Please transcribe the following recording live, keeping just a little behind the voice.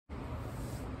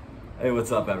Hey,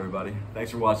 what's up everybody? Thanks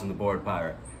for watching The Bored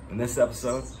Pirate. In this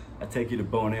episode, I take you to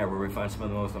Bonaire where we find some of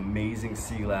the most amazing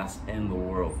sea glass in the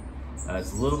world.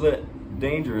 It's a little bit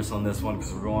dangerous on this one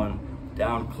because we're going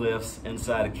down cliffs,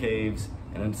 inside of caves,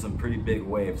 and into some pretty big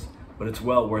waves. But it's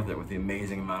well worth it with the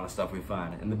amazing amount of stuff we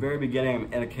find. In the very beginning,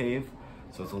 I'm in a cave,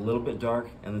 so it's a little bit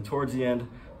dark, and then towards the end,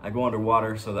 I go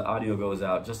underwater so the audio goes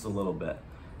out just a little bit.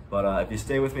 But if you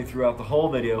stay with me throughout the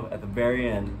whole video, at the very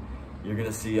end, you're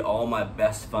gonna see all my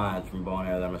best finds from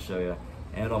Bonaire that I'm gonna show you,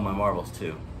 and all my marbles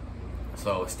too.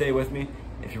 So stay with me.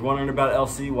 If you're wondering about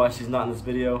LC, why she's not in this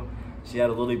video, she had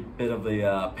a little bit of the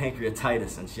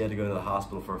pancreatitis and she had to go to the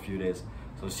hospital for a few days.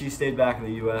 So she stayed back in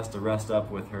the US to rest up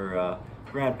with her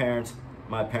grandparents,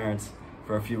 my parents,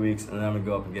 for a few weeks, and then I'm gonna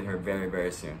go up and get her very,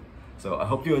 very soon. So I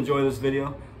hope you enjoy this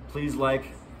video. Please like,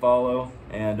 follow,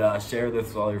 and share this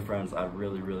with all your friends. I'd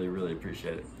really, really, really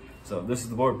appreciate it. So this is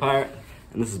The Bored Pirate,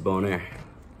 and this is Bonaire.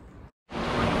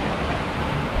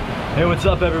 Hey, what's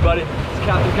up everybody? It's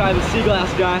Captain Kai, the sea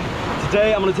glass guy.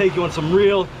 Today I'm gonna take you on some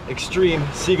real extreme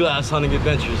sea glass hunting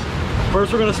adventures.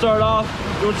 First we're gonna start off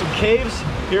doing some caves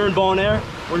here in Bonaire.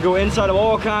 We're gonna go inside of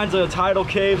all kinds of tidal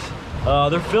caves.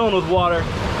 They're filling with water.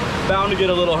 Bound to get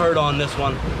a little hurt on this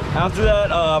one. After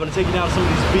that, I'm gonna take you down some of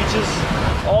these beaches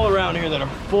all around here that are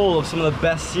full of some of the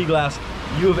best sea glass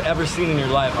you have ever seen in your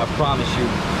life, I promise you.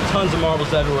 Tons of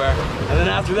marbles everywhere. And then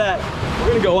after that,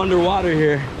 we're gonna go underwater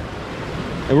here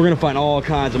and we're gonna find all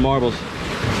kinds of marbles.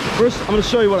 First, I'm gonna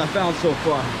show you what I found so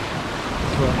far.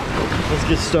 So, let's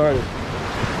get started.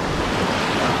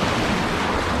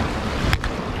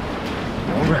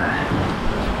 All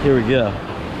right, here we go.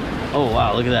 Oh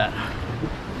wow, look at that.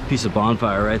 Piece of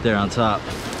bonfire right there on top.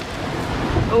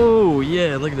 Oh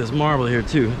yeah, look at this marble here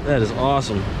too. That is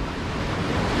awesome.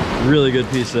 Really good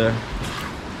piece there.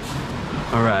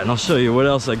 All right, and I'll show you what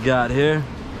else I got here.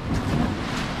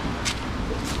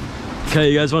 Okay,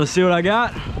 you guys want to see what I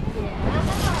got?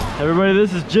 Yeah. Everybody,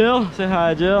 this is Jill. Say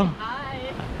hi, Jill.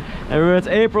 Hi. Everybody, it's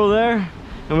April there,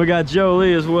 and we got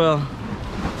Jolie as well.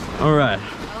 All right.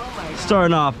 Oh my God.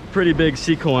 Starting off, pretty big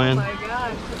sea coin. Oh my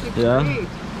gosh, look at Yeah. great.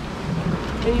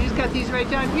 And you just got these right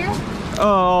down here? Oh,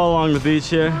 all along the beach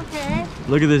here. Okay.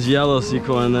 Look at this yellow sea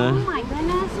coin there. Oh my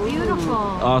goodness, beautiful.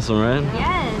 Awesome, right?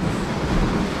 Yes.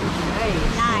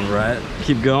 Nice. All right,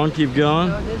 keep going, keep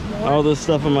going. All this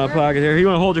stuff in my pocket here. You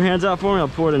want to hold your hands out for me? I'll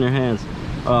pour it in your hands.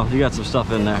 Oh, you got some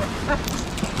stuff in there.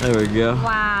 There we go.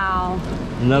 Wow.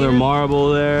 Another Beautiful.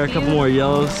 marble there. A couple more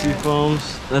yellow sea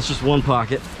foams. That's just one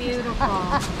pocket. Beautiful.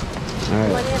 All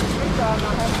right.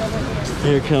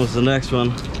 Here comes the next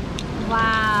one.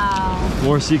 Wow.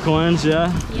 More sea coins,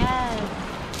 yeah? Yes.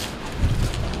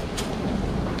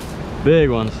 Big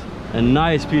ones. A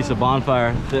nice piece of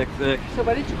bonfire. Thick, thick. So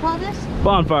what did you call this?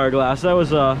 Bonfire glass. That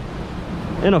was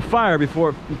in a fire before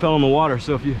it fell in the water.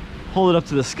 So if you hold it up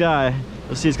to the sky,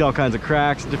 you'll see it's got all kinds of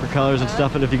cracks, different colors and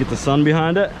stuff. And if you get the sun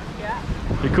behind it, Yeah.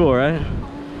 pretty cool, right?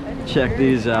 Check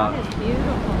these out. That is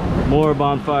beautiful. More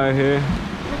bonfire here. Look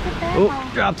at that.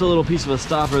 Oh, dropped a little piece of a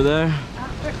stopper there.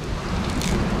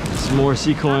 Some more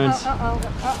sea coins.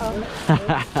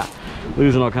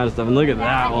 Losing all kinds of stuff. And look at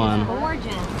that one.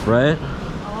 Gorgeous. Right?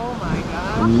 Oh my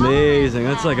God. Amazing.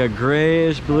 That's like a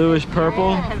grayish, bluish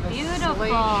purple. Beautiful.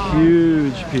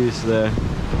 Huge piece there.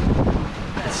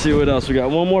 Let's see what else we got.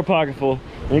 One more pocket full.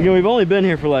 And again, we've only been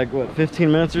here for like, what,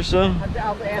 15 minutes or so?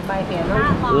 I'll add my hand.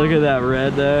 Not long. Look at that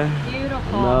red there.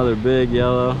 Beautiful. Another big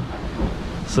yellow.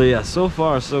 So yeah, so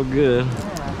far so good.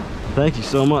 Thank you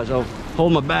so much. I'll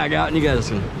hold my bag out and you guys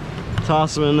can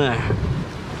toss them in there.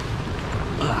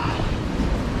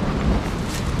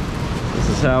 This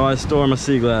is how I store my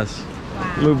sea glass.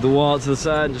 Wow. Move the wallet to the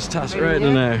side and just toss it right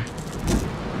in there.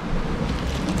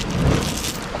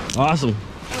 Awesome.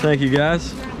 Thank you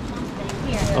guys.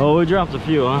 Here. Oh, we dropped a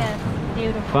few, huh? Yes.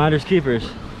 Beautiful. Finders keepers.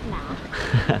 No.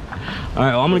 All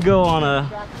right, well, I'm gonna go on a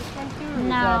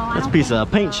No. that's a piece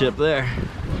of paint chip there.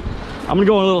 I'm gonna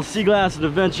go on a little sea glass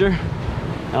adventure.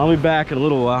 And I'll be back in a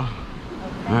little while.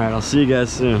 All right, I'll see you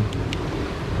guys soon. So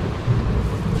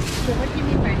what do you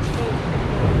mean by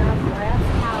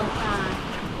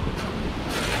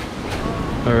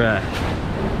All right.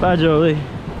 Bye, Jolie.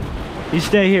 You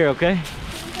stay here, okay?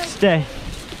 Stay.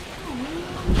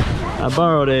 I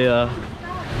borrowed a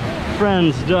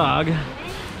friend's dog,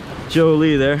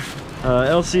 Jolie there.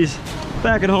 Elsie's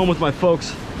back at home with my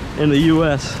folks in the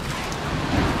US.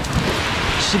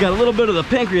 She got a little bit of the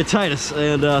pancreatitis,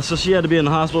 and so she had to be in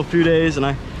the hospital a few days, and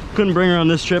I couldn't bring her on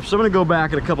this trip, so I'm gonna go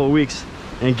back in a couple of weeks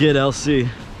and get LC.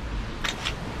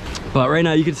 But right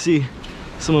now you can see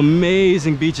some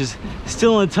amazing beaches.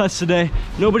 Still in touch today.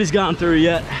 Nobody's gotten through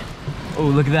yet. Oh,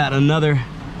 look at that, another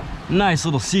nice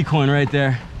little sea coin right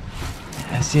there.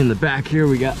 I see in the back here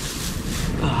we got,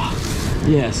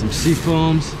 yeah, some sea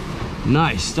foams.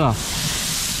 Nice stuff.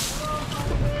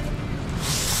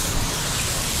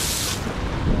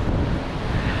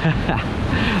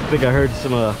 I think I heard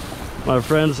some of my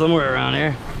friends somewhere around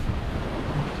here.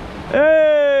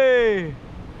 Hey!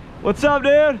 What's up,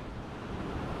 dude?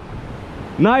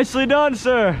 Nicely done,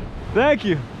 sir. Thank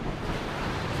you.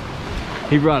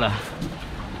 He brought a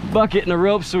bucket and a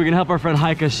rope so we can help our friend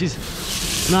hike us.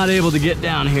 She's not able to get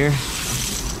down here,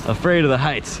 afraid of the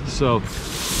heights. So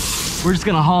we're just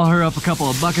gonna haul her up a couple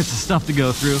of buckets of stuff to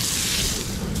go through.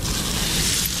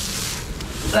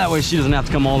 That way she doesn't have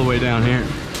to come all the way down here.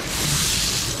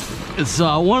 It's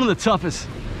one of the toughest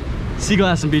sea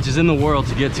glassing beaches in the world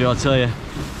to get to, I'll tell you.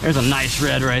 There's a nice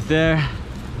red right there.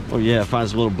 Oh yeah, find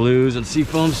some little blues and sea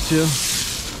foams too.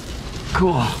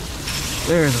 Cool.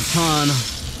 There's a ton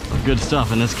of good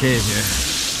stuff in this cave here.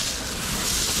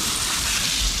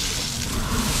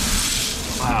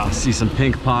 Wow, see some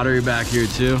pink pottery back here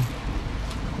too.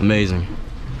 Amazing.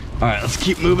 All right, let's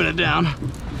keep moving it down.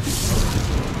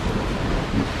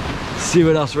 See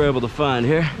what else we're able to find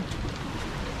here.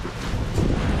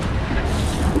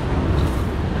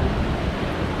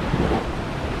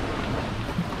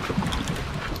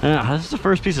 Yeah, this is the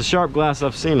first piece of sharp glass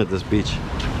I've seen at this beach.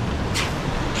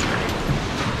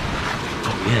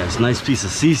 Oh yeah, it's a nice piece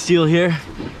of sea steel here,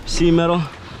 sea metal.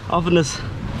 Often it's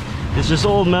just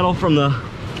old metal from the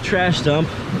trash dump.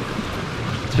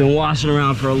 It's been washing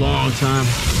around for a long time.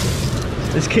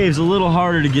 This cave's a little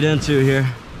harder to get into here,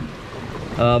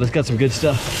 but it's got some good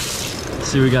stuff.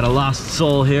 See, we got a lost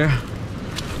soul here. All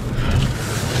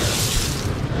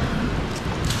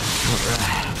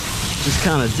right, just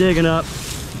kind of digging up.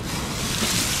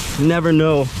 You never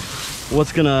know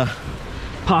what's gonna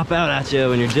pop out at you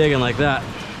when you're digging like that.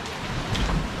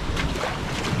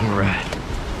 All right,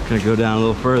 gonna go down a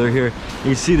little further here. You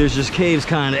can see there's just caves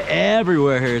kind of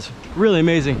everywhere here. It's really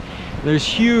amazing. There's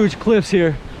huge cliffs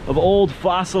here of old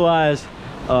fossilized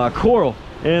coral,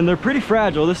 and they're pretty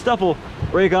fragile. This stuff will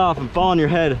break off and fall on your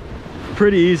head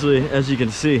pretty easily, as you can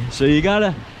see. So you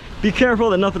gotta be careful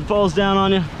that nothing falls down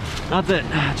on you. Not that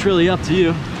it's really up to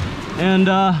you. And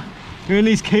here in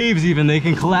these caves even, they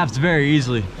can collapse very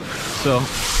easily. So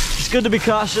it's good to be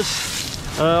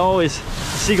cautious. Always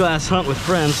sea glass hunt with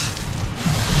friends.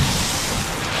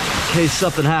 In case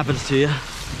something happens to you,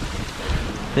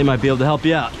 they might be able to help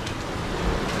you out.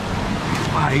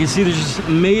 Wow, you can see there's just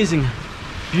amazing,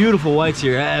 beautiful whites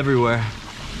here everywhere.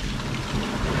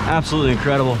 Absolutely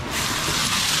incredible.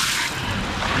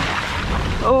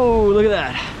 Oh, look at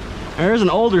that. There's an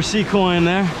older sea coin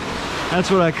there.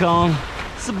 That's what I call them.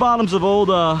 It's the bottoms of old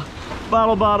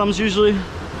bottle bottoms usually.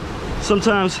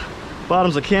 Sometimes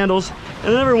bottoms of candles.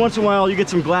 And then every once in a while you get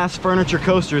some glass furniture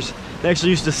coasters. They actually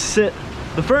used to sit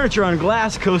the furniture on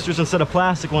glass coasters instead of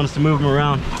plastic ones to move them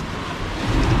around.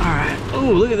 All right,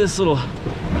 oh, look at this little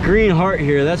green heart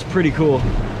here. That's pretty cool.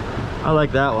 I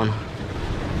like that one. All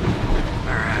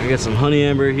right, I got some honey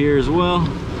amber here as well.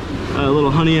 A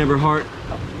little honey amber heart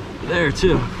there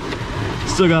too.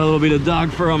 Still got a little bit of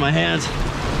dog fur on my hands.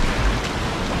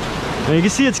 And you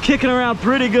can see it's kicking around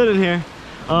pretty good in here.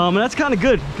 And that's kind of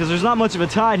good because there's not much of a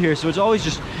tide here, so it's always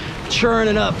just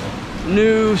churning up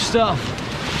new stuff.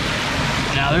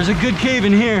 Now there's a good cave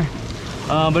in here,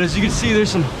 but as you can see, there's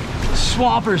some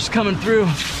swampers coming through.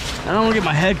 I don't want to get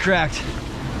my head cracked,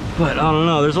 but I don't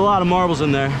know. There's a lot of marbles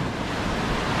in there.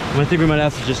 And I think we might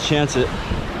have to just chance it.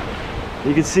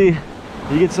 You can see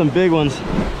you get some big ones.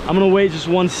 I'm gonna wait just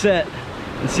one set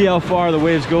and see how far the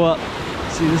waves go up.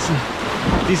 See, this is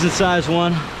a decent sized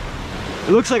one.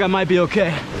 It looks like I might be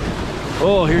okay.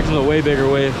 Oh, here comes a way bigger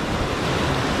wave.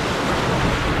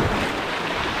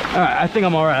 All right, I think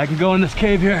I'm all right. I can go in this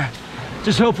cave here.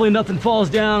 Just hopefully nothing falls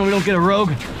down. We don't get a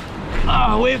rogue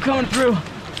wave coming through.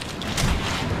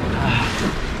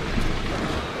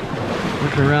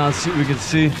 Looking around, see what we can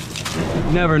see.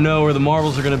 You never know where the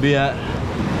marbles are gonna be at.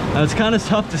 Now, it's kind of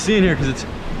tough to see in here because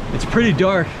it's pretty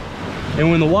dark.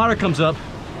 And when the water comes up,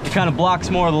 it kind of blocks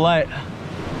more of the light.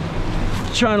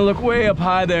 Trying to look way up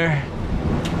high there,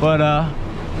 but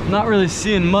not really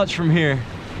seeing much from here.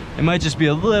 It might just be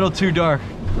a little too dark.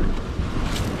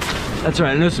 That's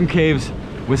right, I know some caves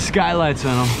with skylights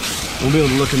on them. We'll be able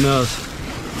to look in those.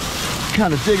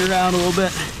 Kind of dig around a little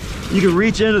bit. You can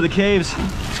reach into the caves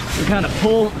and kind of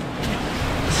pull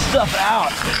stuff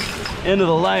out into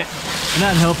the light, and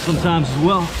that helps sometimes as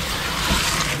well.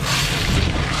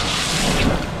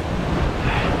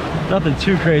 Nothing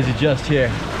too crazy just here.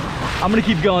 I'm gonna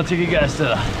keep going, take you guys to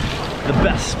the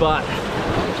best spot,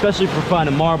 especially for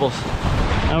finding marbles.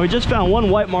 Now we just found one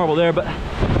white marble there, but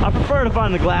I prefer to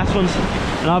find the glass ones,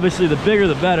 and obviously the bigger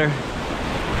the better.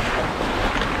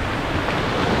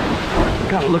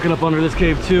 Kind of looking up under this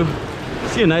cave too.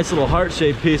 See a nice little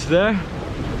heart-shaped piece there.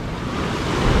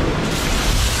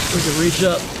 We can reach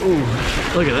up. Ooh,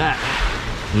 look at that.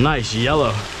 Nice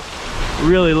yellow.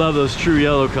 Really love those true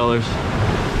yellow colors.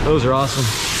 Those are awesome.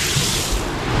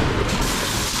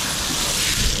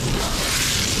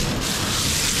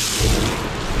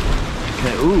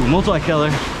 Okay, ooh,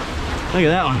 multicolor. Look at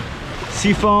that one.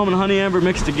 Sea foam and honey amber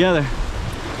mixed together.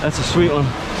 That's a sweet one.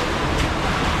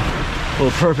 A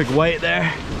little perfect white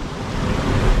there.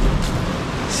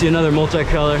 See another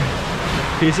multicolor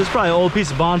piece. It's probably an old piece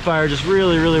of bonfire, just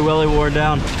really, really well worn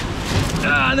down.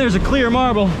 Ah, there's a clear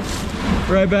marble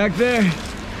right back there.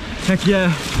 Heck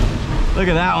yeah. Look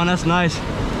at that one, that's nice.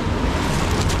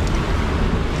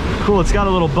 Cool, it's got a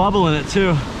little bubble in it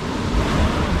too.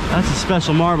 That's a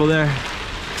special marble there.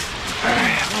 All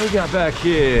right, what we got back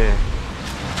here?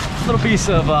 A little piece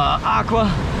of aqua.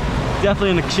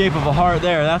 Definitely in the shape of a heart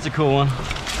there. That's a cool one.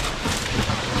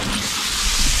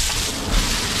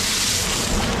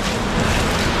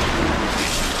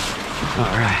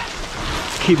 All right,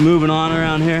 keep moving on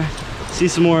around here. See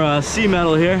some more sea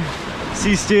metal here.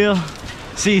 Sea steel,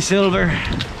 sea silver.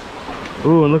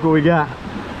 Ooh, and look what we got.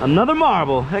 Another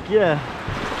marble, heck yeah.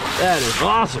 That is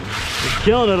awesome. We're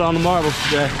killing it on the marbles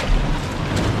today.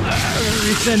 We're gonna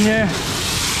reach in here,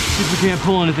 see if we can't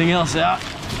pull anything else out.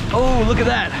 Oh, look at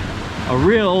that. A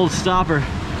real old stopper.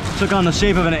 Took on the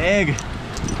shape of an egg.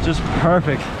 Just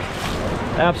perfect.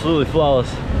 Absolutely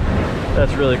flawless.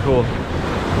 That's really cool.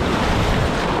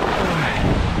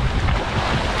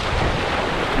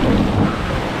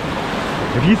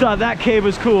 If you thought that cave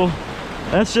was cool,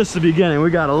 that's just the beginning. We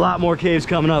got a lot more caves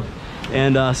coming up,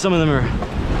 and some of them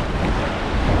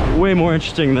are way more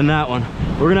interesting than that one.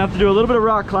 We're gonna have to do a little bit of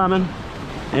rock climbing,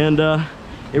 and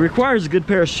it requires a good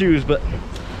pair of shoes, but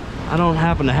I don't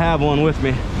happen to have one with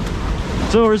me.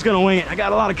 So we're just gonna wing it. I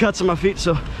got a lot of cuts on my feet,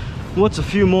 so what's a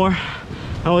few more?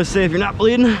 I always say if you're not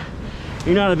bleeding,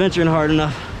 you're not adventuring hard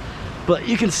enough. But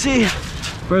you can see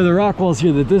where the rock walls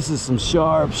here that this is some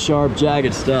sharp, sharp,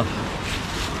 jagged stuff.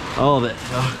 All of it.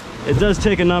 So it does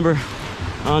take a number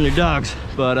on your dogs,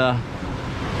 but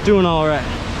doing all right.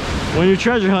 When you're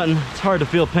treasure hunting, it's hard to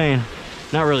feel pain.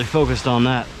 Not really focused on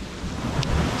that.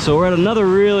 So we're at another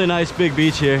really nice big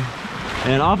beach here,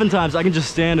 and oftentimes I can just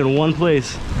stand in one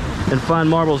place and find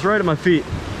marbles right at my feet.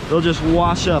 They'll just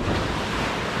wash up.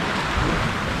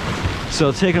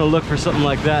 So taking a look for something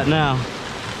like that now.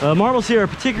 Marbles here are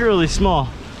particularly small.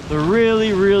 They're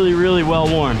really, really, really well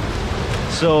worn.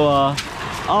 So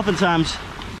oftentimes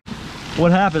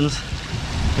what happens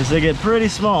is they get pretty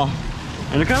small,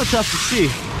 and they're kind of tough to see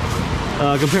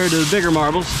compared to the bigger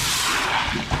marbles.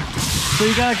 So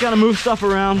you gotta move stuff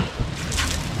around.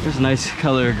 There's a nice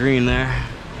color of green there.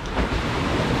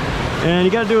 And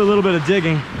you gotta do a little bit of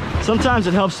digging. Sometimes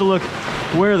it helps to look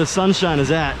where the sunshine is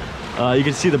at. You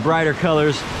can see the brighter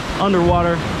colors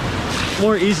underwater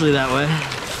more easily that way.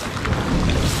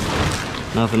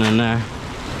 Nothing in there.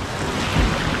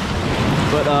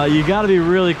 But you gotta be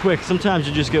really quick. Sometimes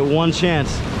you just get one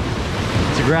chance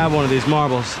to grab one of these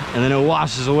marbles, and then it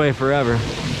washes away forever.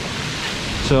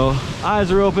 So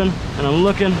eyes are open, and I'm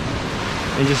looking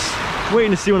and just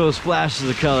waiting to see one of those flashes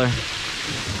of color.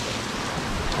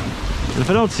 And if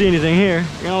I don't see anything here,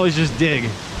 you can always just dig,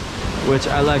 which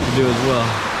I like to do as well.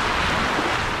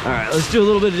 All right, let's do a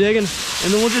little bit of digging,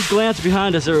 and then we'll just glance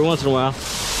behind us every once in a while,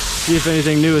 see if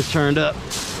anything new has turned up.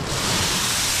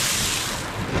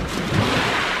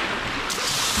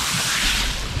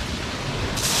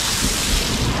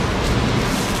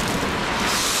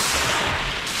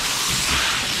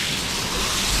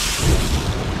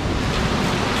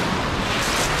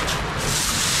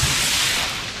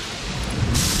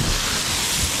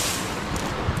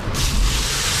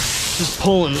 Just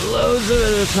pulling loads of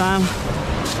it at a time.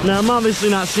 Now I'm obviously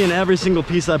not seeing every single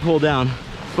piece I pull down,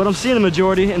 but I'm seeing a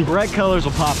majority, and bright colors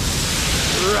will pop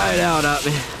right out at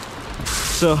me.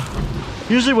 So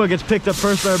usually what gets picked up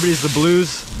first by everybody is the blues.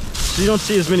 So you don't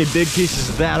see as many big pieces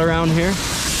of that around here.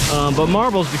 But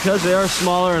marbles, because they are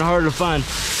smaller and harder to find,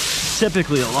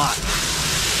 typically a lot.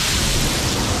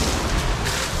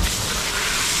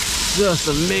 Just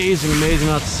amazing, amazing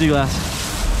amounts of sea glass.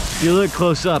 If you look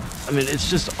close up, I mean,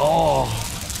 it's just all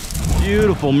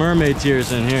beautiful mermaid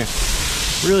tears in here.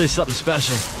 Really something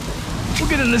special. We'll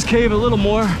get in this cave a little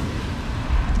more.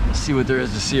 Let's see what there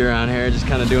is to see around here. Just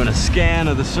kind of doing a scan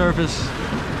of the surface.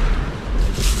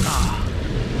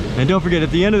 And don't forget, at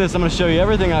the end of this, I'm going to show you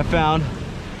everything I found.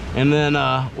 And then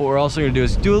what we're also going to do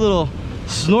is do a little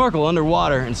snorkel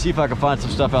underwater and see if I can find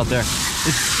some stuff out there.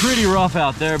 It's pretty rough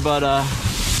out there, but I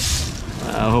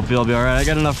hope you'll be all right. I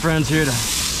got enough friends here to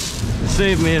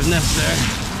save me if necessary.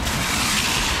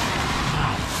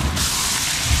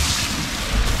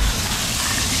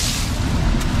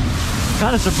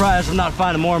 Kind of surprised I'm not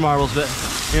finding more marbles, but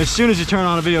you know, as soon as you turn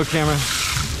on a video camera,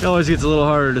 it always gets a little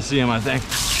harder to see them, I think.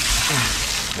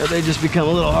 Or they just become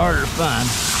a little harder to find.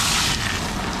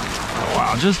 Oh,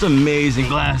 wow, just amazing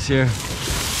glass here.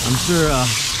 I'm sure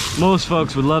most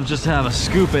folks would love just to have a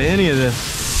scoop of any of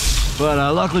this, but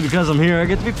luckily because I'm here, I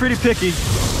get to be pretty picky.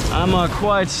 I'm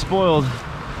quite spoiled,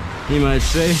 you might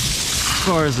say, as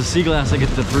far as the sea glass I get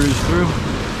to bruise through.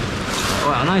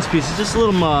 Wow, nice pieces. Just a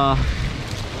little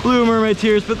blue mermaid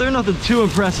tears, but they're nothing too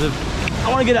impressive. I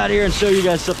want to get out here and show you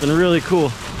guys something really cool.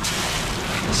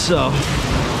 So,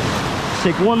 let's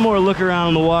take one more look around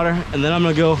in the water, and then I'm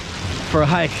gonna go for a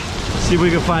hike, see if we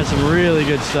can find some really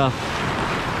good stuff.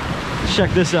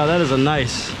 Check this out. That is a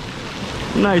nice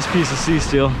piece of sea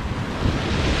steel.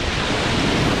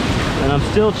 And I'm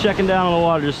still checking down on the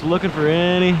water, just looking for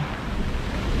any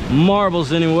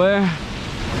marbles anywhere,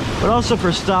 but also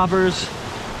for stoppers,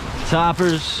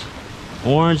 toppers,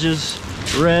 oranges,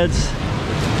 reds,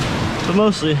 but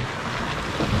mostly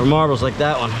for marbles like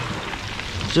that one.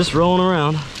 Just rolling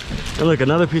around. And look,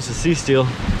 another piece of sea steel.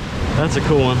 That's a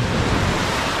cool one.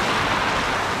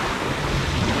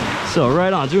 So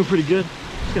right on, doing pretty good.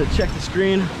 Just gonna check the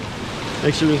screen,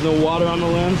 make sure there's no water on the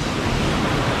lens.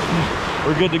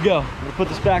 We're good to go. I'm gonna put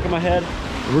this back in my head.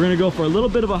 We're gonna go for a little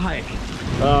bit of a hike.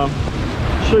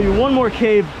 Show you one more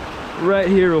cave right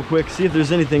here real quick, see if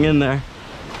there's anything in there.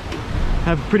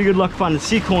 Have pretty good luck finding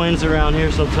sea coins around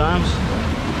here sometimes.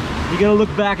 You gotta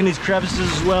look back in these crevices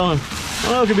as well, and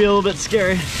I know it can be a little bit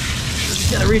scary.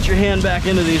 Just gotta reach your hand back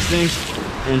into these things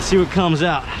and see what comes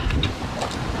out.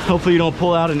 Hopefully you don't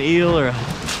pull out an eel or a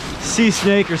sea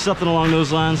snake or something along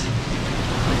those lines.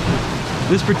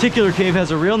 This particular cave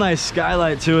has a real nice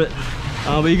skylight to it,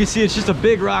 but you can see it's just a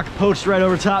big rock poached right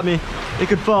over top me. It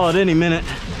could fall at any minute,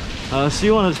 so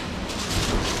you want to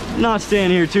not stay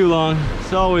in here too long.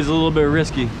 It's always a little bit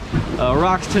risky.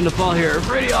 Rocks tend to fall here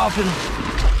pretty often.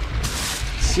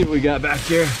 Let's see what we got back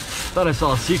here. Thought I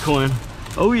saw a sea coin.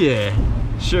 Oh yeah,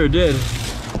 sure did.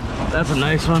 That's a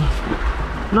nice one.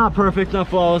 Not perfect, not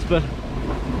flawless, but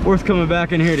worth coming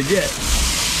back in here to get,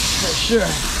 for sure.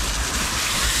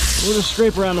 We'll just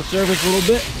scrape around the surface a little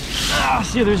bit.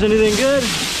 See if there's anything good.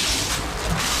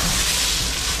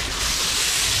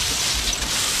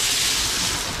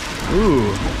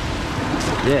 Ooh,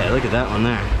 yeah, look at that one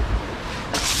there.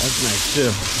 That's nice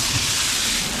too.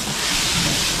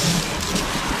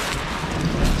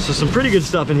 So some pretty good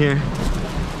stuff in here,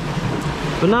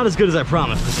 but not as good as I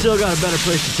promised. I still got a better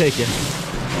place to take you.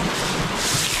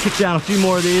 Kick down a few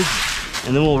more of these,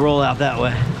 and then we'll roll out that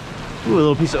way. Ooh, a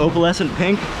little piece of opalescent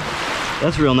pink.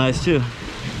 That's real nice too.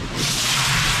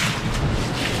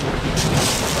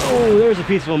 Oh, there's a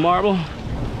piece of a marble.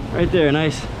 Right there,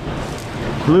 nice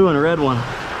blue and red one.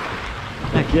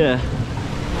 Heck yeah.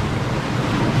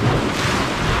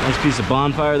 Nice piece of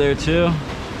bonfire there too.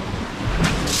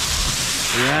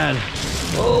 Rad.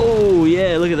 Oh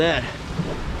yeah, look at that.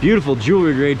 Beautiful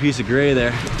jewelry grade piece of gray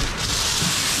there.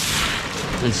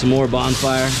 And some more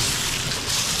bonfire.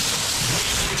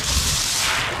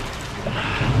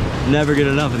 Never get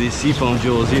enough of these seafoam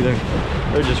jewels either.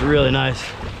 They're just really nice.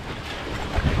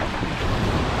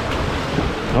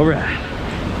 All right.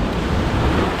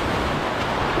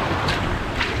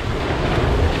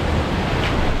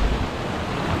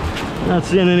 Not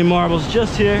seeing any marbles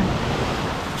just here.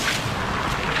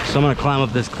 So I'm gonna climb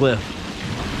up this cliff.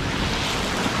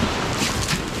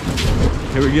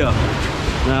 Here we go.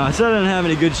 Now I said I didn't have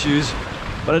any good shoes,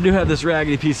 but I do have this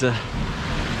raggedy piece of,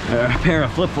 a pair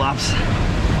of flip-flops.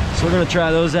 So we're gonna try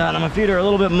those out. And my feet are a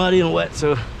little bit muddy and wet,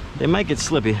 so they might get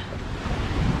slippy.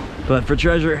 But for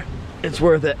treasure, it's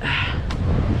worth it.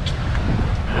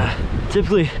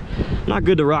 Typically, not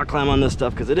good to rock climb on this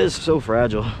stuff because it is so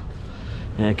fragile.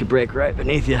 And it could break right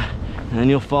beneath you. And then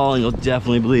you'll fall and you'll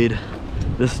definitely bleed.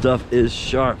 This stuff is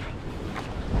sharp.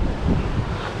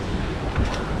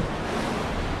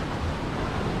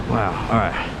 Wow, all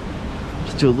right.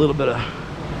 Let's do a little bit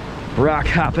of rock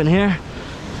hopping here.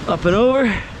 Up and over.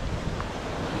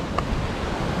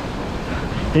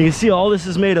 And you can see all this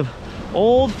is made of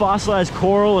old fossilized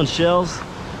coral and shells.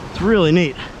 It's really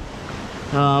neat.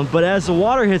 But as the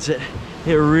water hits it,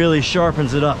 it really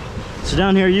sharpens it up. So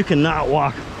down here you cannot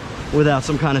walk without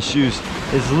some kind of shoes.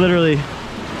 It's literally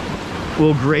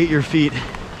will grate your feet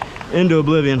into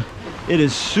oblivion. It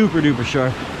is super duper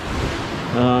sharp.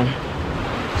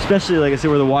 Especially like I said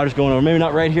where the water's going over. Maybe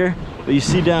not right here, but you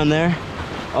see down there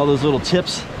all those little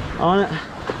tips on it.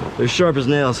 They're sharp as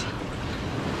nails.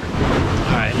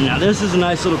 All right, now this is a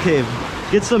nice little cave.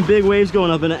 Get some big waves going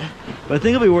up in it, but I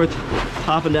think it'll be worth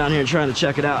hopping down here and trying to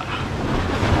check it out.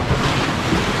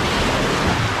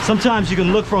 Sometimes you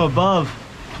can look from above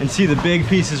and see the big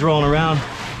pieces rolling around,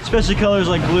 especially colors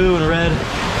like blue and red.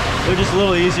 They're just a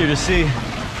little easier to see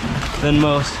than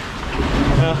most.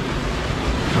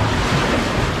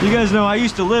 You guys know I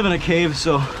used to live in a cave,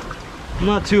 so I'm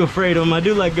not too afraid of them. I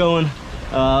do like going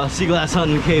sea glass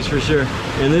hunting in caves for sure,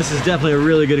 and this is definitely a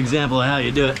really good example of how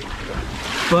you do it.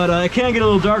 But it can get a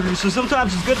little darker, so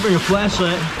sometimes it's good to bring a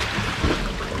flashlight.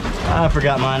 I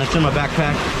forgot mine, it's in my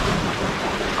backpack.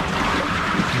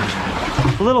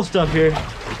 Little stuff here,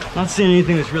 not seeing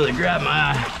anything that's really grabbed my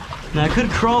eye. Now I could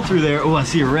crawl through there. Oh, I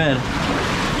see a red.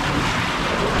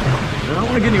 I don't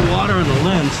want to get any water in the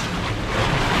lens,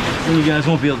 then you guys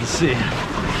won't be able to see.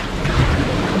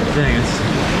 Dang,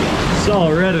 it's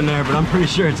all red in there, but I'm pretty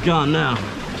sure it's gone now.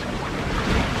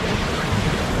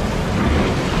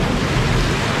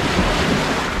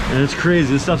 And it's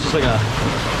crazy. This stuff's just like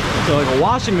a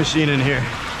washing machine in here.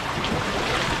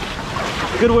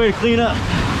 Good way to clean up.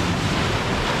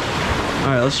 All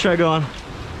right, let's try going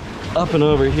up and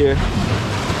over here.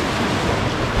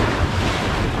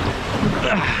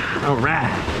 All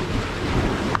right.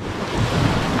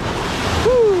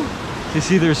 Woo. You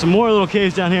see there's some more little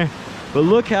caves down here, but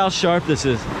look how sharp this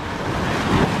is.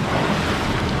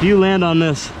 If you land on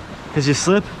this because you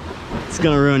slip, it's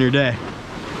gonna ruin your day.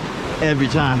 Every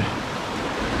time.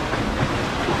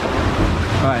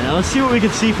 All right, now let's see what we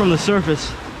can see from the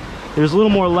surface. There's a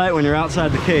little more light when you're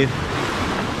outside the cave,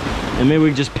 and maybe we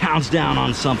can just pounce down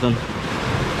on something.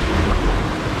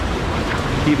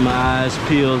 Keep my eyes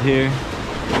peeled here.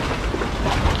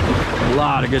 A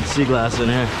lot of good sea glass in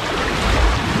here.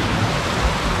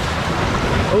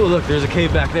 Oh, look, there's a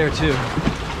cave back there too.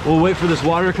 We'll wait for this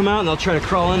water to come out and I'll try to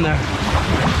crawl in there.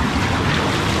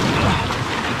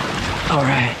 All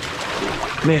right.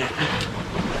 Made it.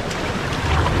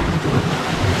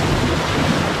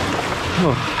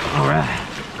 Oh, all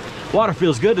right. Water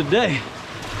feels good today.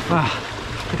 Wow,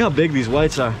 look how big these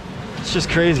whites are. It's just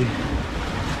crazy.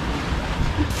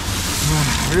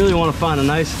 I really want to find a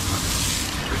nice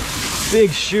big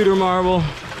shooter marble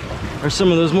or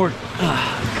some of those more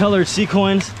colored sea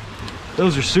coins.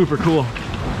 Those are super cool.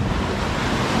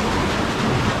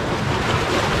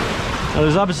 Now,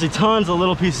 there's obviously tons of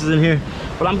little pieces in here,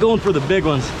 but I'm going for the big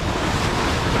ones.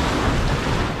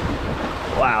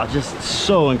 Wow, just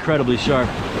so incredibly sharp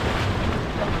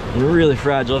and really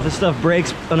fragile. If this stuff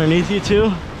breaks underneath you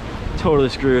too, totally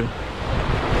screwed.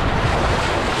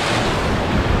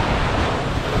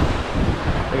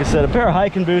 Like I said, a pair of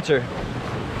hiking boots or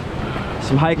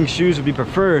some hiking shoes would be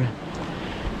preferred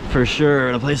for sure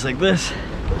in a place like this. All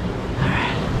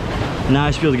right. Now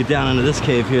I should be able to get down into this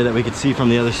cave here that we could see from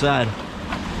the other side.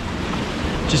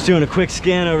 Just doing a quick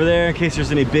scan over there in case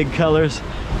there's any big colors,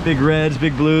 big reds,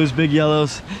 big blues, big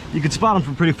yellows. You can spot them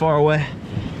from pretty far away.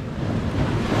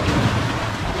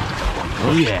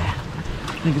 Oh yeah,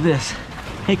 look at this.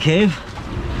 Hey cave,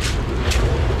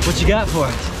 what you got for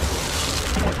us?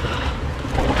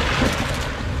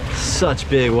 Such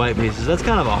big white pieces. That's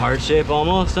kind of a heart shape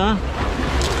almost, huh?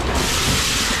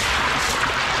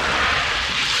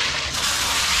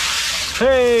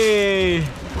 Hey,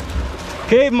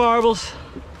 cave marbles.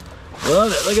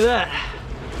 Love it, look at that.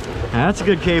 Now, that's a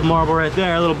good cave marble right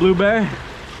there, a little blue bear.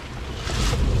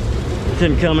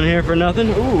 Didn't come in here for nothing.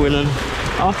 Ooh, and then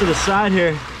off to the side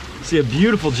here, see a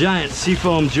beautiful giant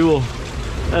seafoam jewel.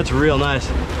 That's real nice.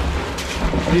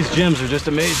 These gems are just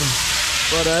amazing.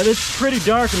 But it's pretty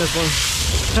dark in this one.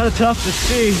 Kind of tough to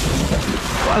see.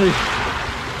 Probably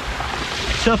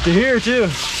tough to hear too.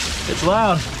 It's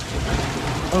loud.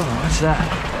 Oh, what's that?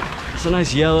 It's a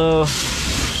nice yellow,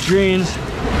 greens.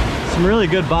 Some really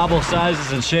good bobble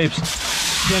sizes and shapes.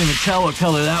 Can't even tell what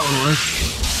color that one was.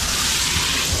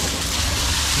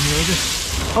 And we're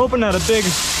just hoping that a big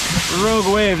rogue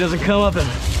wave doesn't come up and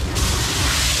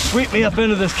sweep me up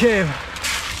into this cave.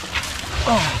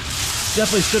 Oh,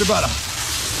 definitely should have brought a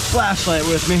flashlight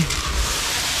with me.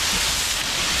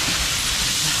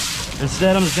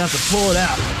 Instead, I'm just gonna have to pull it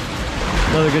out.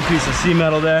 Another good piece of sea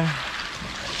metal there.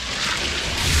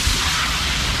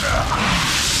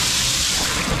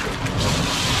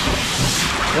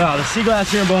 Wow, the sea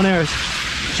glass here in Bonaire is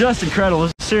just incredible.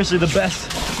 It's seriously the best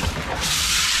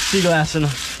sea glass in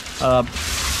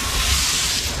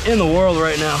the world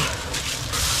right now.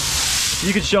 If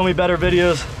you could show me better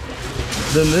videos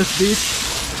than this beach,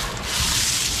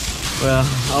 well,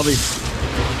 I'll be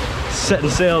setting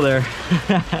sail there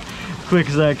quick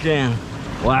as I can.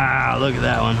 Wow, look at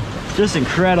that one. Just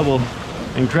incredible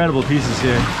incredible pieces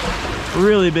here.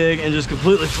 Really big and just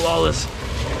completely flawless.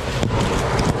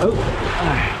 Oh,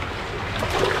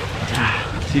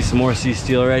 see some more sea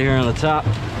steel right here on the top.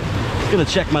 Just gonna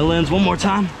check my lens one more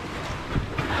time.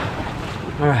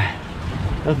 All right,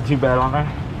 nothing too bad on there.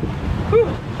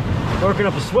 Whew. Working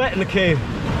up a sweat in the cave.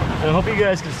 And I hope you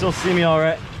guys can still see me all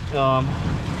right.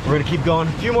 We're gonna keep going.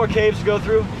 A few more caves to go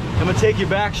through. I'm gonna take you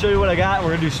back, show you what I got.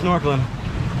 We're gonna do snorkeling.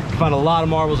 Find a lot of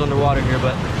marbles underwater here,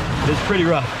 but it's pretty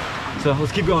rough. So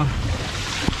let's keep going.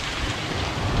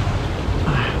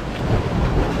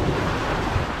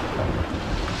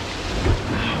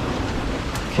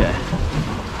 Okay,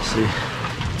 let's see.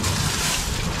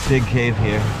 Big cave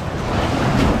here.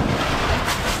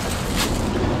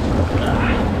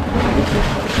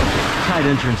 Tight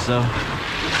entrance though.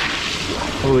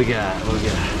 What we got? What we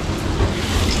got?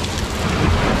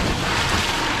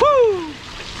 Woo!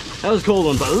 That was a cold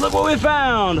one, but look what we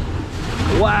found!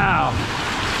 Wow!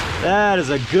 That is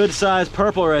a good sized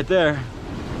purple right there.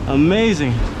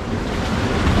 Amazing.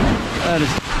 That is.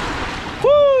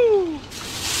 Woo!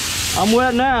 I'm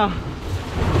wet now.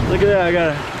 Look at that. I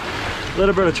got a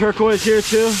little bit of turquoise here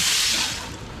too.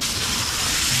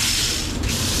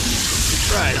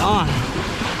 Right on.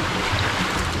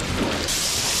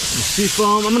 Sea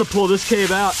foam. I'm gonna pull this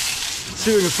cave out,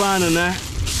 see what we can find in there.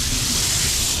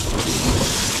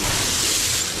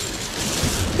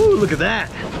 Ooh, look at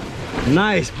that.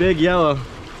 Nice big yellow.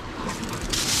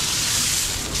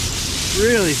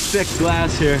 Really thick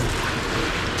glass here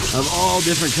of all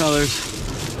different colors,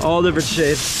 all different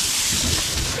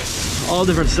shapes, all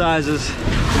different sizes.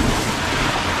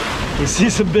 You see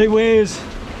some big waves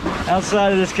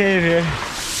outside of this cave here.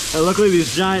 And luckily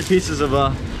these giant pieces of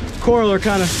coral are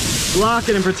kind of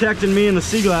blocking and protecting me and the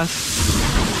sea glass.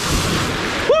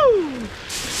 Woo!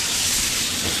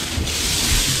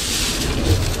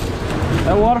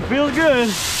 That water feels good.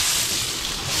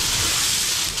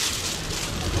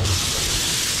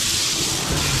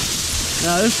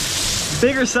 Now this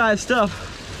bigger size stuff,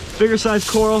 bigger size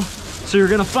coral, so you're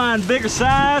gonna find bigger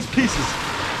size pieces.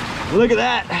 Look at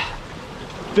that,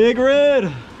 big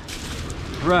red.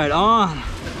 Right on. A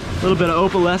little bit of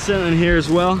opalescent in here as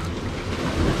well.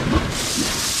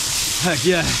 Heck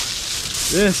yeah,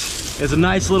 this is a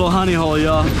nice little honey hole,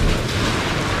 y'all.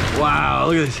 Wow,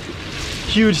 look at these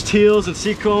huge teals and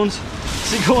sea coins.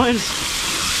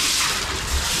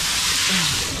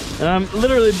 And I'm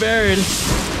literally buried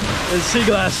in sea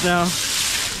glass now,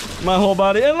 my whole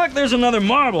body. And look, there's another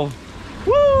marble.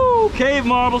 Woo, cave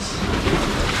marbles.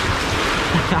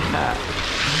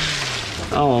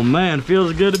 Oh man,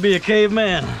 feels good to be a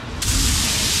caveman.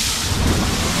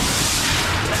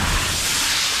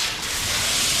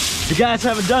 If you guys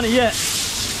haven't done it yet,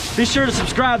 be sure to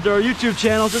subscribe to our YouTube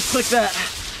channel. Just click that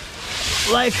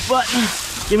like button.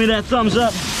 Give me that thumbs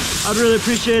up. I'd really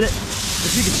appreciate it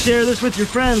if you could share this with your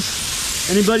friends.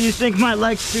 Anybody you think might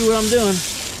like to see what I'm doing.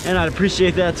 And I'd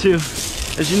appreciate that too.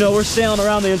 As you know, we're sailing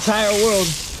around the entire world,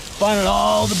 finding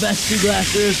all the best sea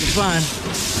glass there is to find.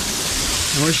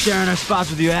 And we're sharing our spots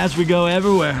with you as we go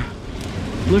everywhere.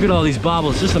 Look at all these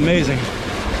baubles, just amazing.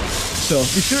 So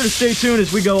be sure to stay tuned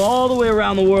as we go all the way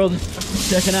around the world,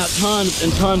 checking out tons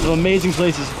and tons of amazing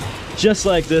places just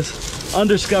like this,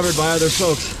 undiscovered by other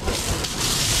folks.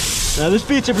 Now this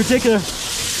beach in particular,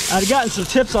 I'd gotten some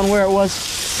tips on where it was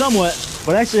somewhat,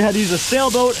 but I actually had to use a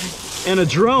sailboat and a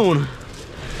drone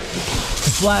to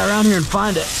fly around here and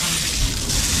find it.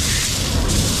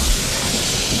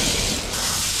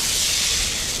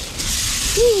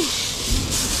 Woo.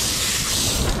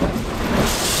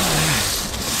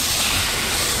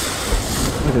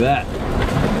 Look at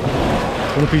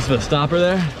that. Little piece of a stopper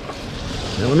there.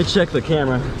 Now let me check the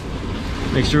camera.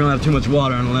 Make sure we don't have too much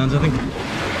water on the lens. I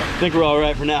think we're all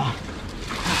right for now.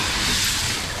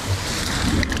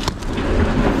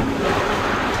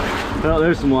 Well,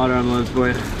 there's some water on the lens for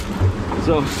you.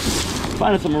 So,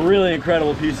 finding some really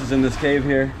incredible pieces in this cave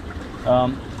here.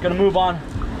 Gonna move on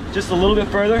just a little bit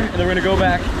further, and then we're gonna go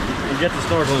back and get to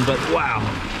snorkeling. But wow,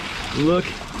 look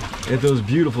at those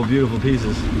beautiful, beautiful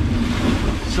pieces.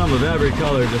 Some of every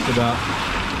color, just about.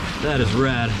 That is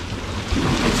rad.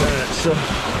 Alright, so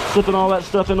slipping all that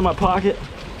stuff into my pocket,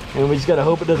 and we just gotta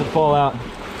hope it doesn't fall out. You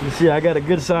can see I got a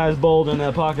good sized bulb in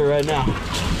that pocket right now.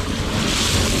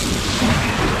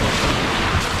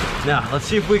 Now, let's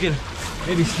see if we can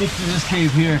maybe sneak through this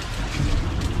cave here.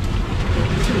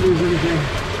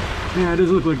 Yeah, it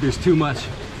doesn't look like there's too much.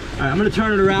 All right, I'm gonna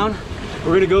turn it around.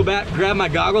 We're gonna go back, grab my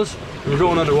goggles, and we're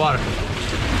going underwater.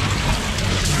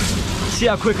 See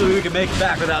how quickly we can make it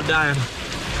back without dying.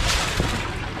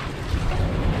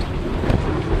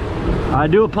 I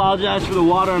do apologize for the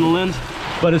water on the lens.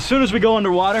 But as soon as we go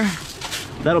underwater,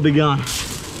 that'll be gone.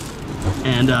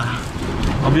 And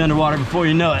I'll be underwater before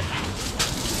you know it.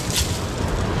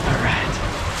 All right.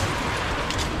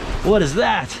 What is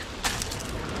that?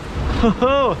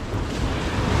 Oh,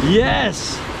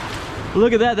 yes.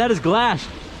 Look at that, that is glass.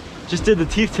 Just did the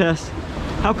teeth test.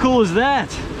 How cool is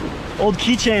that? Old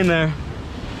keychain there.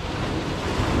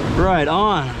 Right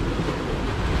on.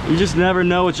 You just never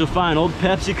know what you'll find. Old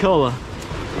Pepsi Cola.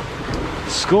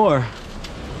 Score.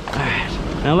 All right.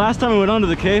 Now last time we went under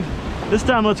the cave, this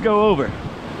time let's go over.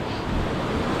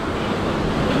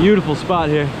 Beautiful spot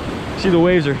here. See the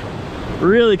waves are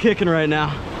really kicking right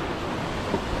now.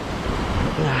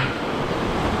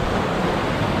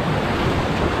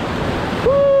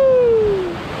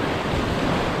 Woo!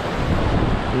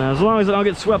 Now as long as I don't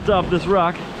get swept off this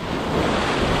rock,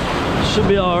 should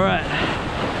be all right.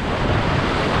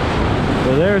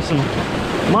 So there's some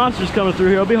monsters coming through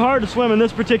here. It'll be hard to swim in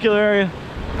this particular area.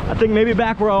 I think maybe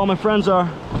back where all my friends are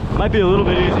might be a little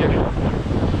bit easier.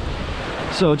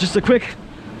 So just a quick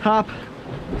hop,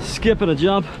 skip, and a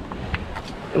jump,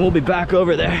 and we'll be back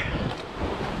over there.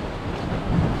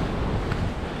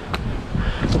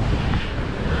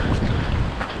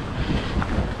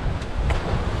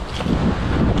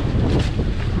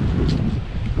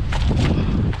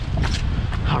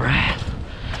 All right,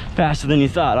 faster than you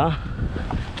thought, huh?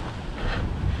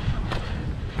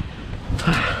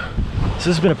 So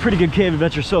this has been a pretty good cave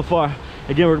adventure so far.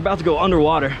 Again, we're about to go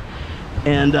underwater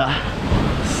and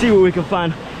see what we can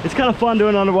find. It's kind of fun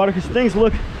doing it underwater because things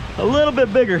look a little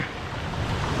bit bigger.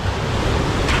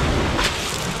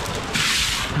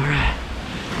 All right,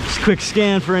 just a quick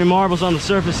scan for any marbles on the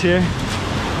surface here.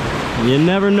 You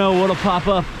never know what'll pop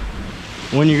up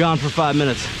when you're gone for 5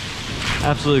 minutes.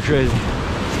 Absolutely crazy.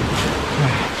 All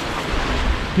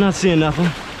right. Not seeing nothing,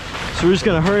 so we're just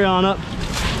gonna hurry on up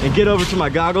and get over to my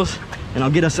goggles, and I'll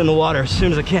get us in the water as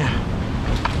soon as I can. I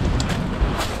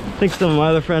think some of my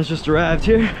other friends just arrived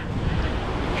here.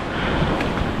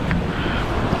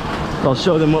 I'll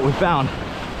show them what we found.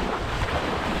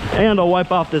 And I'll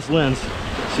wipe off this lens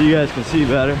so you guys can see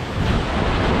better.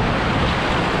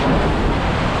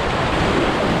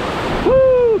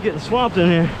 Woo! Getting swamped in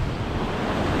here.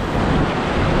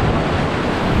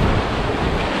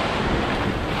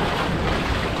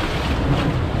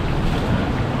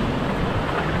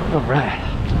 All right.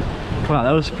 Wow,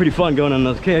 that was pretty fun going in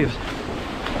those caves.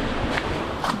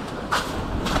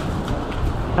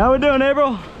 How we doing,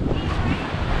 April?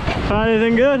 Find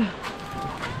anything good? A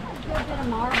good bit of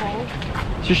marble.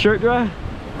 Is your shirt dry?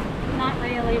 Not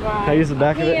really, but Can I use the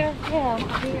back of it? Yeah,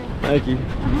 here. Thank you.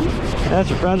 That's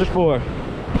what friends are for.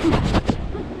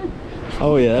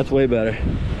 Oh yeah, that's way better.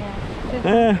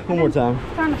 Yeah. One more time.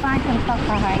 Trying to find some stuff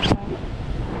to hike.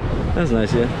 That's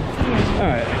nice, yeah. All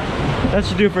right, that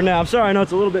should do for now. I'm sorry, I know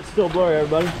it's a little bit still blurry,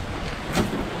 everybody.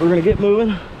 We're gonna get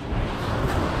moving.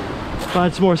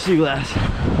 Find some more sea glass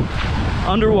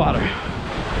underwater.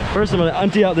 First, I'm gonna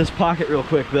empty out this pocket real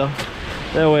quick, though.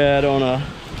 That way I don't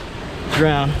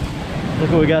drown.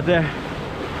 Look what we got there.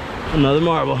 Another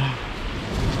marble.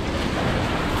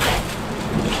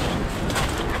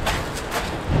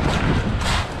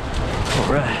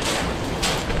 All right.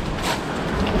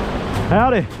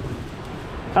 Howdy.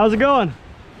 How's it going?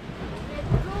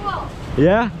 Cool.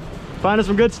 Yeah? Finding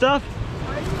some good stuff?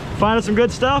 Finding some good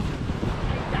stuff?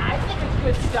 I think it's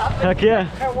good stuff. Heck yeah.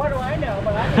 What do I know?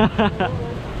 But I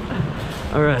don't.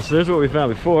 All right, so there's what we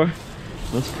found before.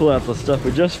 Let's pull out the stuff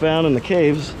we just found in the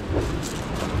caves.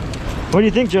 What do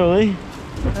you think, Jolie?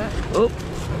 Oh,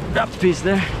 dropped a piece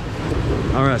there.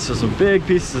 All right, so some big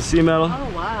pieces of sea metal.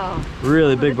 Oh, wow.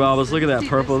 Really big baubles. Look at that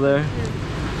purple there.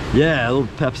 Yeah, a little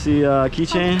Pepsi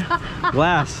keychain.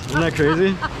 Glass. Isn't that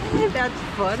crazy? That's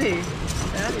funny.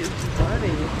 That is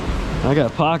funny. I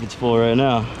got pockets full right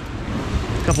now.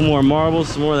 A couple more marbles,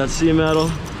 some more of that sea metal.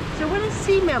 So when does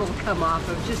sea metal come off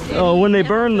of? Just Oh, when they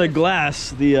burn the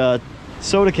glass, the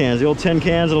soda cans, the old tin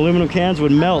cans and aluminum cans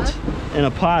would melt in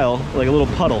a pile, like a little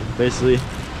puddle, basically,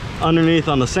 underneath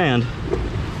on the sand.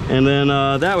 And then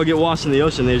that would get washed in the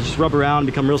ocean. They just rub around and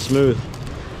become real smooth.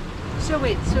 So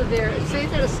wait, so they're, say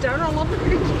that a start all over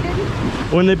again?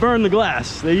 When they burn the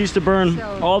glass, they used to burn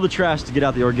all the trash to get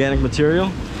out the organic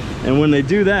material. And when they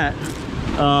do that,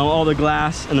 all the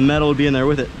glass and the metal would be in there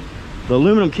with it. The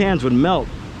aluminum cans would melt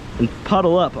and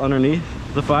puddle up underneath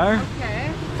the fire.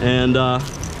 Okay. And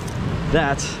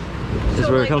that is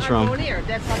where it comes from. Bonaire,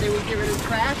 that's how they would get rid of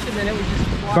trash, and then it would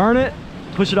just Burn it,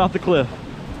 push it off the cliff.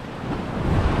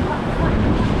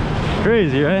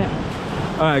 Crazy, right?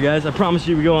 All right, guys, I promised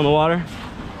you we go in the water,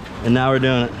 and now we're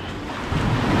doing it.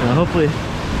 Now, hopefully,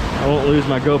 I won't lose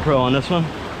my GoPro on this one.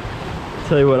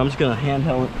 tell you what, I'm just gonna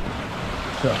handheld it.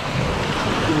 So,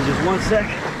 give me just 1 sec.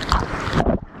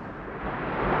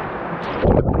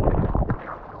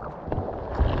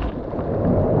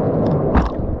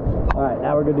 All right,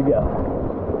 now we're good to go.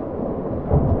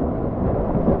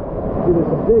 See, there's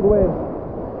some big waves,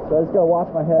 so I just gotta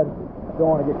watch my head. Don't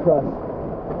want to get crushed.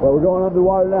 But we're going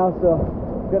underwater now, so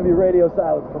it's gonna be radio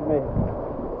silence from me.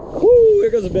 Woo! Here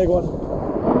goes a big one.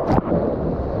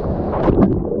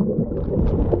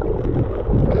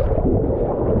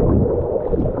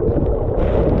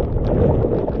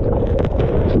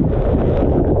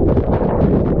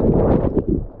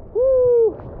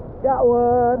 Woo! Got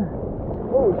one.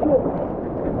 Oh shit!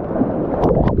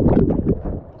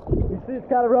 You see, it's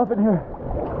kind of rough in here.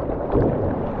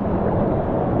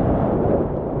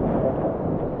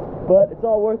 But it's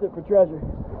all worth it for treasure.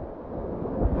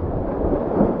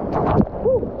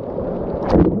 Woo.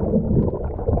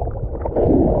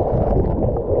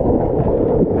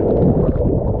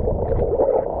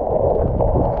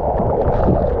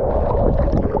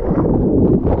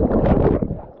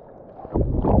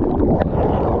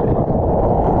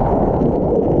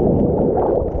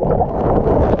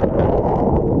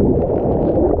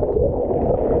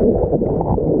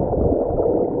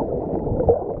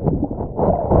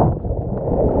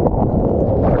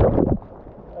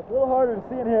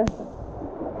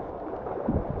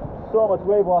 So much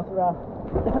wave loss around.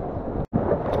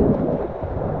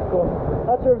 So,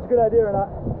 not sure if it's a good idea or not.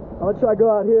 I'm gonna try to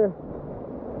go out here.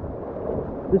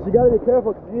 Just you gotta be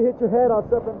careful, because if you hit your head on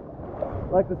something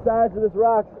like the size of this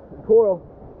rock, coral,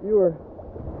 you are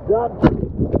done.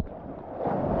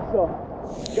 So,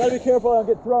 you gotta be careful I don't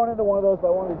get thrown into one of those by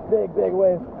one of these big, big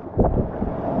waves.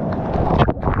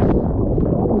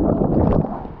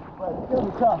 But it's gonna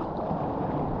be tough.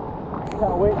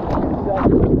 Kind of waiting for a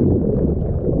second.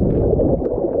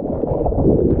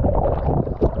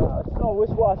 It's so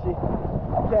wish-washy.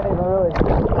 I can't even really.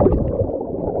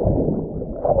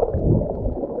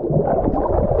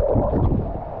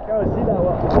 Can't really see that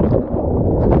well.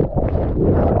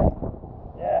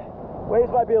 Yeah,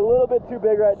 waves might be a little bit too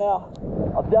big right now.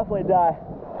 I'll definitely die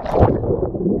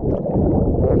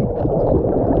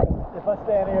if I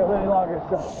stay in here any longer.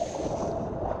 So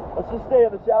let's just stay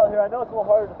in the shallow here. I know it's a little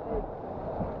harder to see,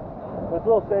 but it's a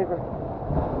little safer.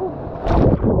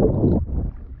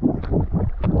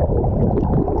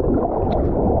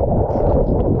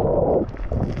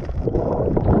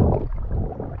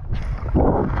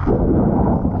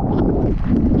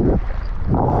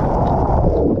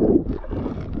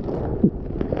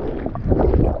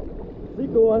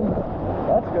 One.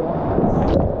 That's a good one.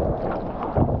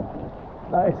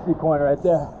 Nice sea coin right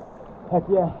there. Heck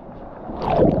yeah.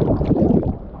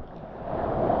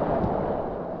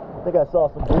 I think I saw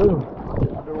some blue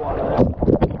underwater there.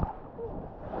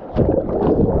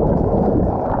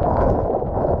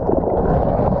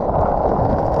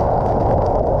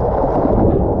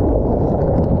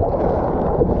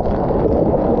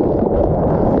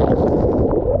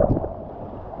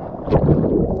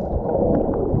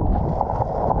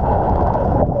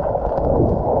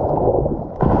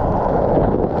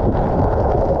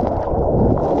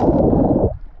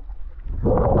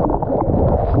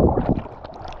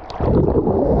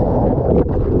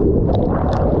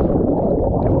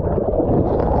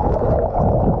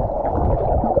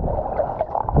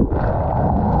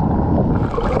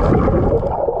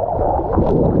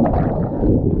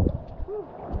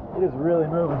 It is really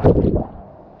moving.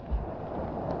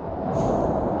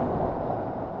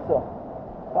 So,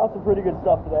 found some pretty good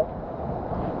stuff today.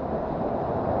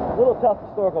 A little tough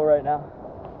historical right now.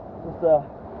 Just the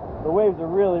waves are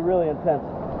really, really intense.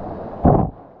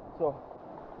 So,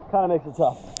 kind of makes it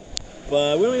tough.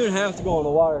 But we don't even have to go in the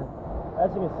water.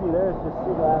 As you can see, there's just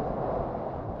sea glass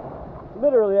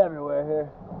literally everywhere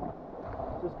here.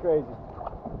 Just crazy.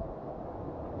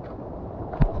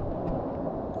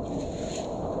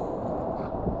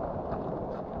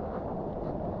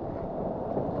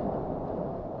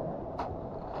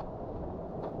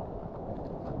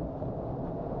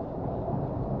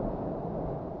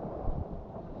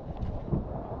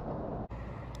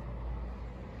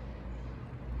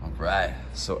 Right,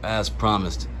 so as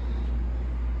promised,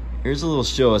 here's a little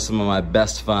show of some of my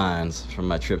best finds from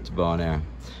my trip to Bonaire.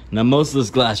 Now most of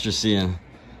this glass you're seeing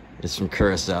is from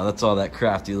Curacao. That's all that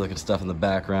crafty looking stuff in the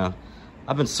background.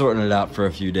 I've been sorting it out for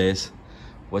a few days.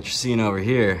 What you're seeing over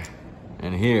here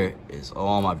and here is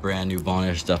all my brand new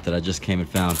Bonaire stuff that I just came and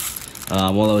found.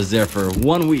 While I was there for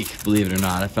 1 week, believe it or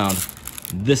not, I found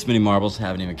this many marbles.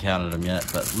 Haven't even counted them yet,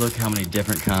 but look how many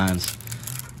different kinds.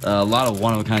 A lot of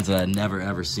one-of-a-kinds that I'd never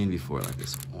ever seen before, like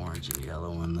this orange and yellow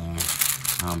one there.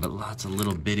 but lots of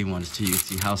little bitty ones too. You can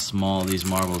see how small these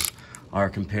marbles are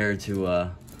compared to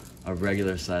a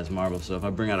regular size marble. So if I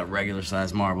bring out a regular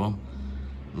size marble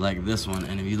like this one,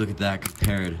 and if you look at that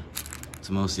compared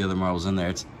to most of the other marbles in there,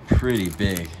 it's pretty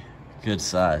big, good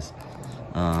size.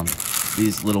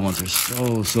 These little ones are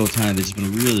so tiny. They've just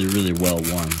been really well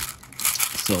worn.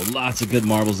 So lots of good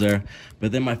marbles there.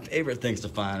 But then my favorite things to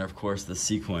find are, of course, the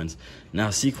sea coins. Now,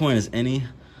 sea coin is any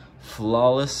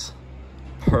flawless,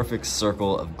 perfect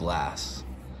circle of glass.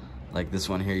 Like this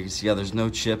one here, you can see how there's no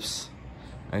chips.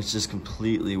 It's just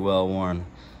completely well worn.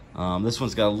 This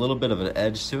one's got a little bit of an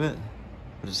edge to it,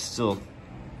 but it's still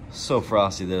so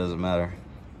frosty that it doesn't matter.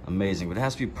 Amazing, but it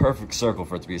has to be a perfect circle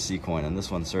for it to be a sea coin, and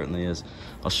this one certainly is.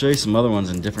 I'll show you some other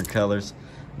ones in different colors.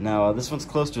 Now, this one's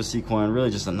close to a sea coin, really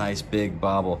just a nice big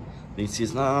bobble. You can see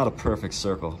it's not a perfect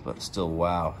circle, but still,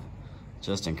 wow,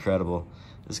 just incredible.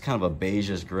 This is kind of a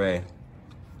beigeish gray.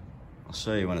 I'll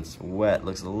show you when it's wet.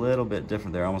 Looks a little bit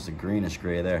different there, almost a greenish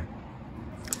gray there.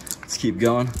 Let's keep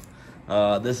going.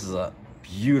 This is a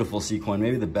beautiful sea coin,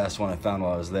 maybe the best one I found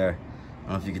while I was there. I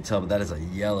don't know if you can tell, but that is a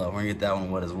yellow. We're gonna get that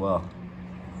one wet as well.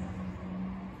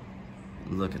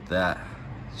 Look at that,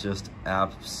 just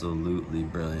absolutely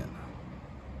brilliant.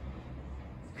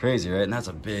 Crazy, right? And that's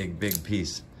a big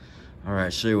piece. All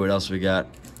right, show you what else we got.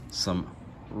 Some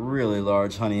really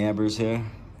large honey ambers here.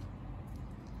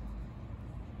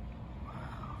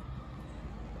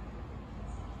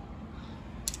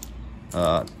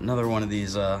 Another one of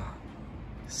these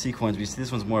sea coins. We see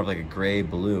this one's more of like a gray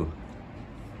blue.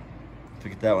 If we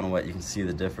get that one wet, you can see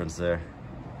the difference there.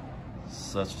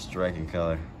 Such a striking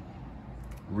color.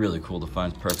 Really cool to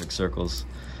find perfect circles.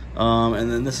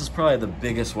 And then this is probably the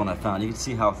biggest one I found. You can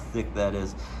see how thick that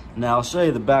is. Now I'll show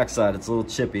you the back side. It's a little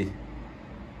chippy,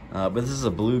 but this is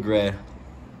a blue-gray,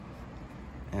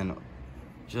 and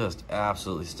just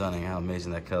absolutely stunning how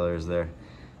amazing that color is there.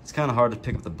 It's kind of hard to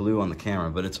pick up the blue on the camera,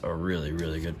 but it's a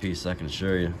really good piece, I can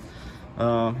assure you.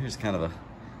 Here's kind of a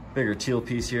bigger teal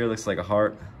piece here. Looks like a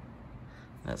heart.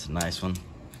 That's a nice one.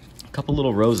 A couple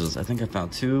little roses. I think I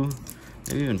found 2,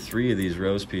 maybe even 3 of these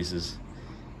rose pieces.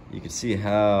 You can see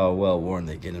how well worn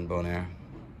they get in Bonaire.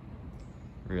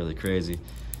 Really crazy.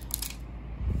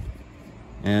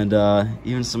 And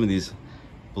even some of these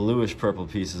bluish purple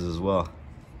pieces as well.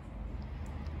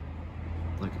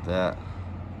 Look at that.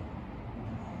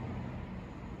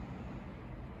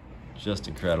 Just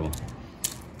incredible.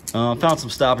 Found some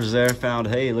stoppers there. Found,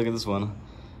 hey, look at this one.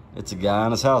 It's a guy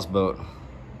on his houseboat.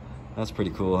 That's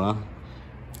pretty cool, huh?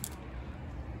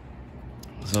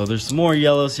 So there's some more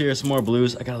yellows here, some more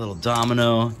blues. I got a little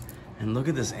domino. And look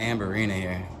at this amberina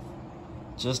here.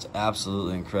 Just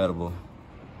absolutely incredible.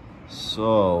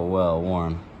 So well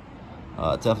worn.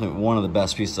 Definitely one of the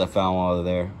best pieces I found while I was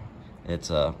there. It's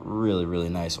a really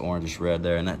nice orangish red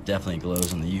there, and that definitely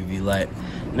glows in the UV light.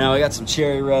 Now I got some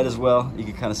cherry red as well. You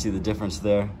can kind of see the difference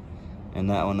there. And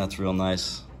that one, that's real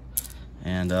nice.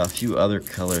 And a few other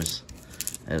colors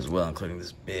as well, including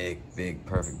this big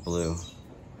perfect blue.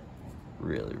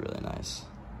 Really nice.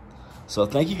 So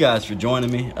thank you guys for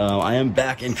joining me. I am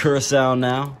back in Curacao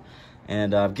now,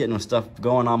 and I'm getting stuff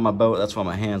going on my boat. That's why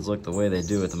my hands look the way they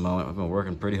do at the moment. I've been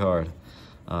working pretty hard.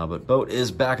 But boat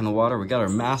is back in the water. We got our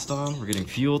mast on. We're getting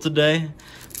fuel today.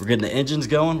 We're getting the engines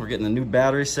going. We're getting a new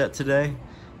battery set today.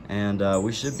 And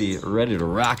we should be ready to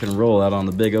rock and roll out on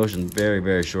the big ocean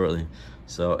very shortly.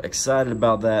 So excited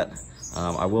about that.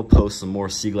 I will post some more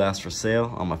sea glass for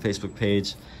sale on my Facebook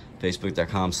page,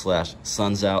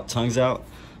 facebook.com/sunsouttonguesout.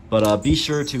 But be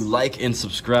sure to like and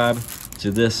subscribe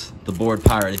to this, The Bored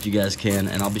Pirate, if you guys can.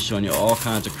 And I'll be showing you all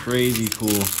kinds of crazy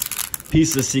cool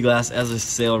pieces of sea glass as I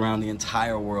sail around the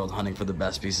entire world hunting for the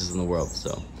best pieces in the world.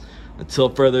 So until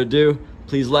further ado,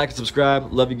 please like and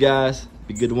subscribe. Love you guys.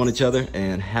 Be good to one each other,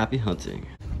 and happy hunting.